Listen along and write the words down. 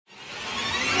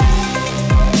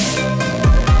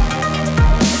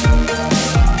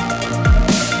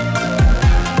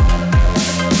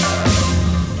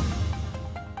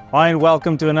Hi and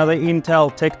welcome to another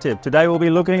Intel Tech Tip. Today we'll be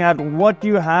looking at what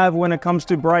you have when it comes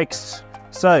to brakes.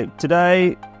 So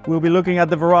today we'll be looking at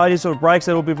the varieties of brakes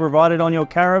that will be provided on your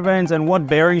caravans and what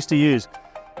bearings to use.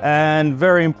 And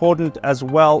very important as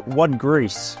well, what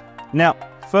grease. Now,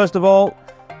 first of all,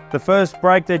 the first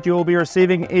brake that you will be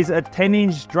receiving is a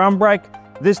 10-inch drum brake.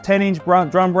 This 10-inch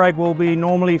drum brake will be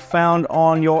normally found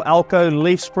on your Alco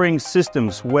leaf spring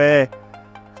systems where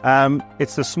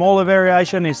it's the smaller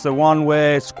variation. It's the one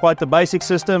where it's quite the basic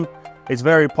system. It's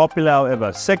very popular,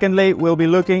 however. Secondly, we'll be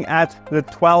looking at the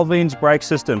 12-inch brake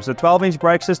systems. The 12-inch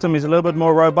brake system is a little bit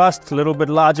more robust, a little bit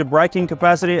larger braking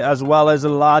capacity, as well as a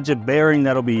larger bearing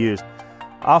that will be used.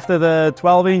 After the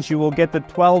 12-inch, you will get the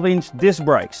 12-inch disc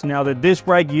brakes. Now, the disc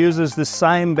brake uses the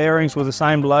same bearings with the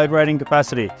same load rating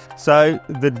capacity. So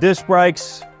the disc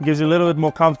brakes gives you a little bit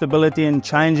more comfortability in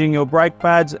changing your brake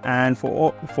pads, and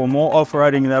for more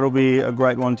off-roading, that'll be a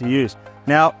great one to use.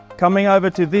 Now, coming over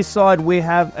to this side, we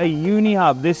have a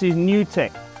Unihub. This is new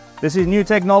tech. This is new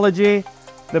technology.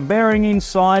 The bearing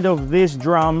inside of this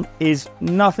drum is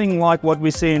nothing like what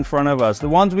we see in front of us. The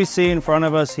ones we see in front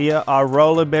of us here are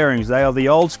roller bearings. They are the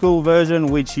old school version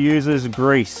which uses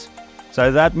grease.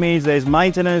 So that means there's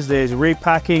maintenance, there's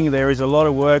repacking, there is a lot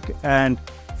of work and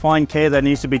fine care that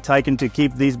needs to be taken to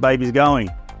keep these babies going.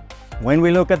 When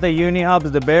we look at the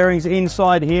Unihubs, the bearings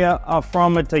inside here are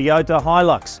from a Toyota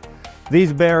Hilux.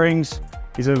 These bearings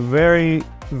is a very,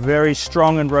 very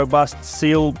strong and robust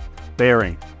sealed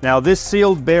bearing. Now this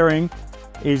sealed bearing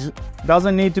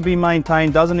doesn't need to be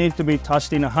maintained, doesn't need to be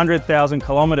touched in 100,000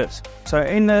 kilometers. So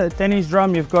in the 10-inch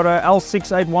drum, you've got a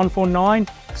L68149,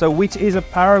 which is a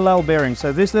parallel bearing.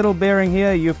 So this little bearing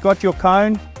here, you've got your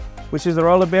cone, which is the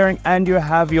roller bearing, and you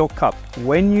have your cup.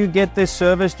 When you get this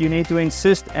serviced, you need to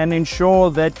insist and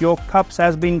ensure that your cups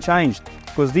has been changed,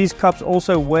 because these cups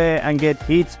also wear and get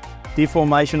heat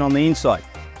deformation on the inside.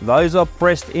 Those are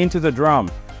pressed into the drum.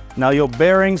 Now your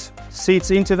bearings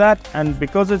seats into that, and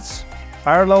because it's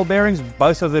parallel bearings,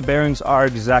 both of the bearings are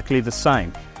exactly the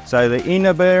same. So the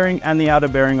inner bearing and the outer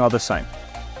bearing are the same.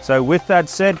 So with that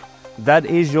said, that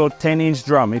is your 10-inch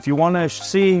drum. If you want to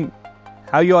see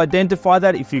how you identify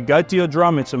that, if you go to your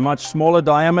drum, it's a much smaller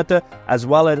diameter, as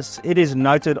well as it is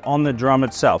noted on the drum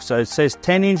itself. So it says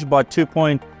 10-inch by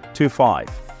 2.25.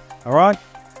 All right.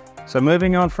 So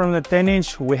moving on from the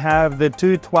 10-inch, we have the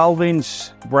two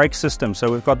 12-inch brake systems.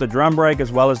 So we've got the drum brake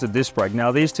as well as the disc brake.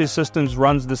 Now these two systems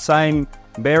runs the same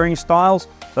bearing styles.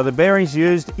 So the bearings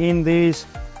used in these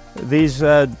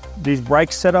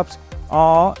brake setups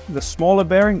are the smaller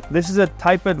bearing. This is a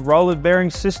tapered roller bearing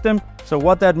system. So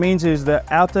what that means is the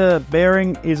outer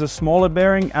bearing is a smaller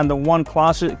bearing and the one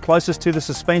closest to the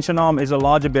suspension arm is a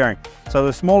larger bearing. So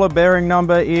the smaller bearing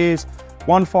number is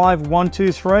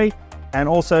 15123. And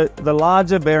also the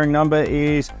larger bearing number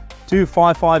is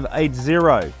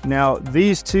 25580. Now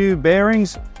these two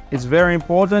bearings, it's very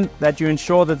important that you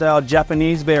ensure that they are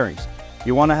Japanese bearings.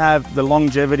 You want to have the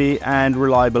longevity and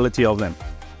reliability of them.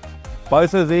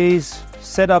 Both of these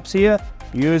setups here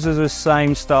uses the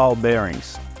same style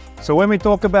bearings. So when we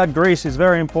talk about grease, it's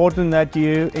very important that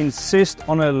you insist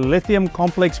on a lithium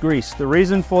complex grease. The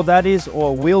reason for that is,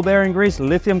 or wheel bearing grease,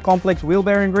 lithium complex wheel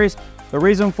bearing grease. The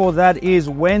reason for that is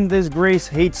when this grease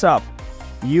heats up,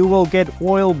 you will get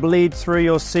oil bleed through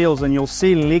your seals and you'll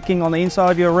see leaking on the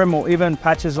inside of your rim or even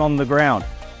patches on the ground.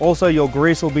 Also, your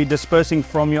grease will be dispersing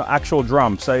from your actual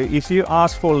drum. So if you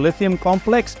ask for lithium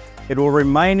complex, it will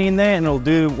remain in there and it'll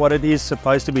do what it is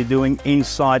supposed to be doing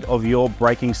inside of your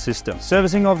braking system.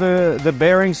 Servicing of the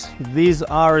bearings, these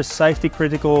are a safety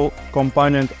critical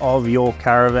component of your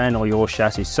caravan or your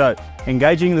chassis. So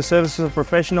engaging the service of a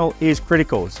professional is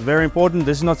critical. It's very important.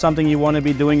 This is not something you want to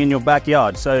be doing in your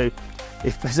backyard. So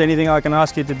if there's anything I can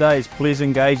ask you today is please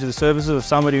engage the services of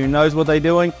somebody who knows what they're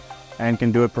doing and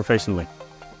can do it professionally.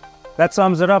 That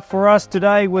sums it up for us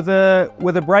today with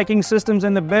the braking systems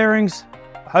and the bearings.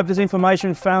 Hope this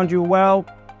information found you well.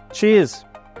 Cheers.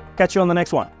 Catch you on the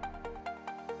next one.